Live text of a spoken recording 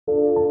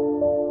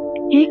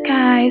Hey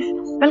guys,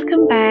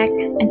 welcome back.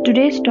 And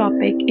today's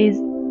topic is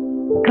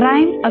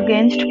crime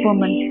against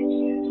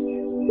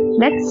women.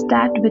 Let's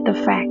start with a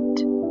fact.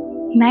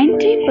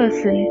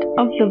 90%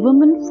 of the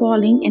women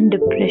falling in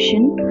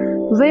depression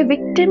were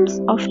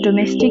victims of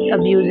domestic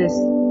abuses,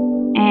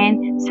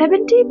 and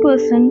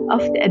 70%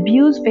 of the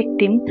abuse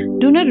victims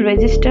do not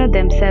register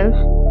themselves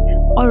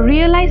or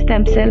realize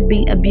themselves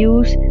being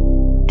abused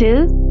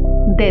till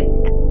death,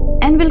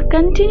 and will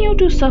continue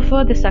to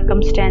suffer the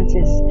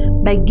circumstances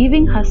by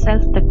giving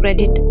herself the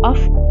credit of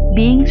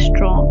being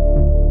strong.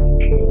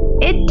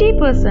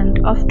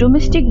 80% of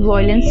domestic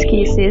violence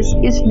cases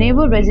is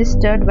never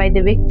registered by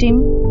the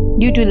victim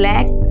due to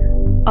lack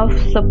of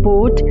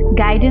support,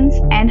 guidance,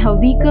 and her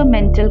weaker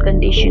mental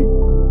condition.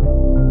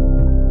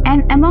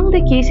 And among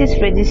the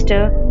cases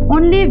registered,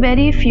 only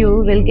very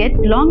few will get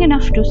long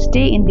enough to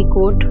stay in the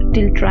court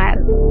till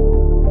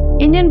trial.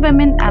 Indian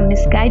women are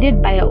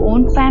misguided by our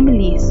own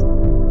families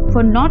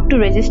for not to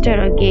register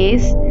a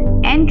case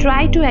and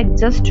try to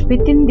adjust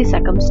within the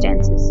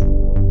circumstances.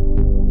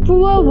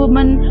 Poor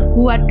women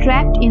who are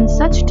trapped in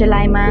such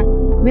dilemma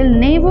will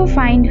never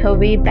find her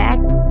way back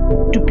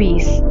to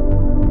peace.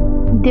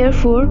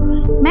 Therefore,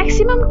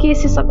 maximum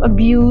cases of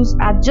abuse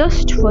are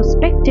just for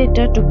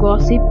spectators to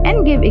gossip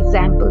and give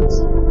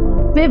examples,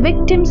 where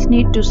victims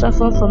need to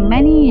suffer for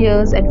many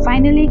years and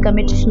finally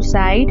commit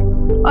suicide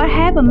or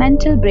have a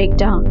mental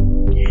breakdown.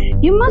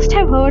 You must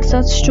have heard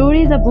such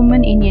stories of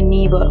women in your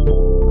neighbor.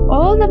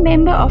 All the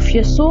members of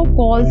your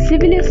so-called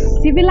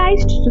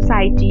civilized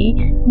society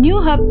knew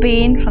her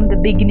pain from the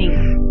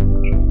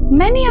beginning.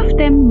 Many of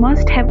them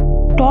must have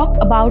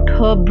talked about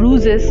her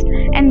bruises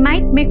and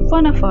might make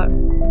fun of her,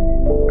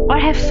 or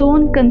have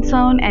shown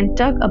concern and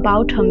talked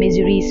about her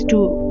miseries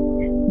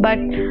too. But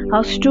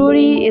her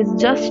story is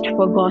just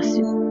for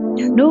gossip.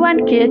 No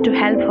one cared to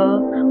help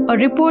her or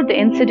report the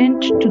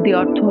incident to the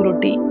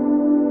authority.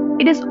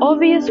 It is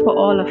obvious for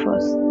all of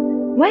us.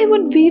 Why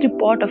would we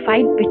report a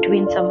fight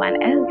between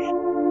someone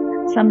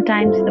else?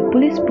 Sometimes the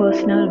police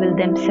personnel will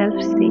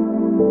themselves say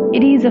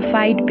it is a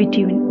fight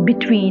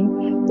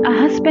between a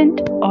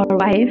husband or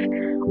wife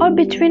or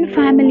between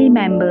family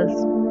members.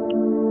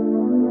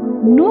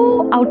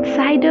 No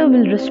outsider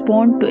will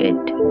respond to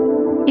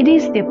it. It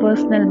is their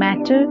personal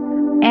matter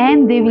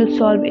and they will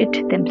solve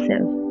it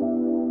themselves.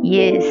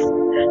 Yes,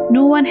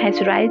 no one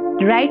has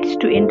rights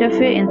to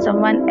interfere in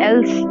someone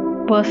else's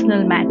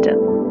personal matter.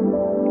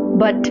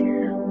 But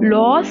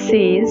law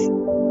says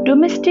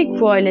domestic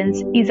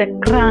violence is a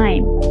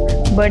crime,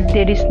 but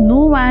there is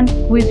no one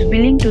who is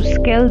willing to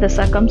scale the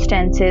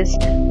circumstances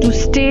to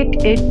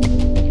state it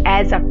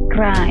as a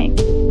crime.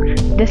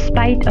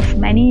 Despite of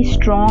many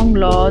strong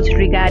laws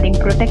regarding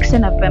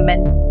protection of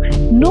women,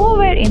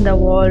 nowhere in the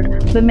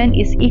world women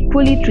is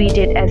equally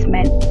treated as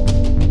men.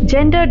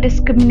 Gender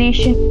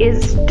discrimination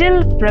is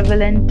still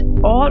prevalent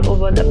all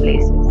over the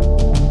places.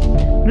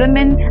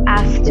 Women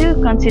are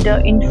still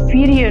considered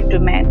inferior to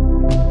men,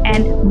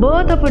 and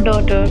birth of a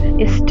daughter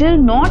is still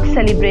not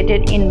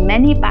celebrated in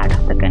many parts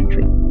of the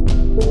country.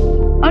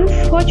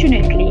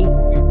 Unfortunately,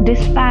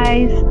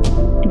 despite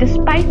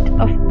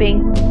of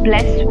being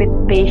blessed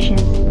with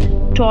patience,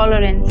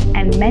 tolerance,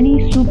 and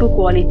many super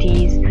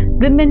qualities,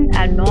 women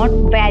are not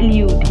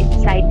valued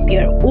inside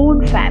their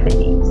own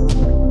families.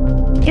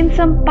 In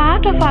some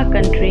part of our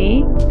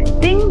country,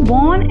 being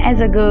born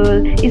as a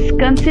girl is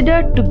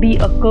considered to be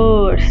a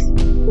curse.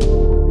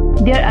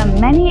 There are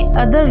many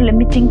other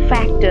limiting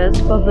factors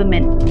for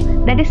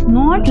women that is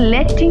not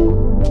letting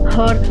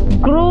her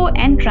grow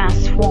and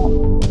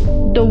transform.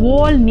 The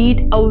world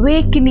needs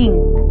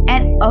awakening,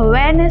 and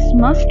awareness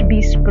must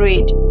be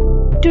spread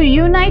to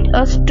unite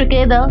us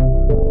together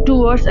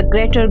towards a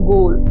greater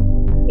goal.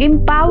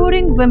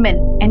 Empowering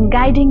women and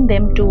guiding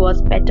them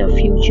towards better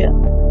future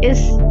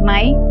is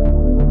my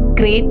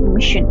great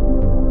mission.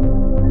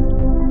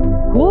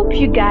 Hope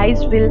you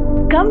guys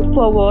will come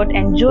forward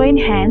and join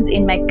hands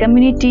in my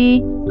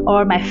community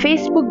or my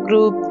Facebook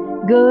group,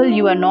 Girl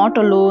You Are Not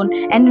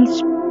Alone, and will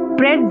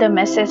spread the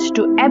message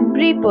to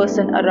every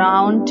person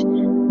around.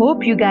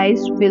 Hope you guys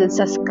will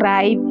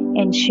subscribe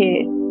and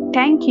share.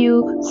 Thank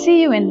you.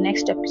 See you in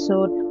next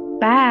episode.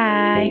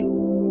 Bye.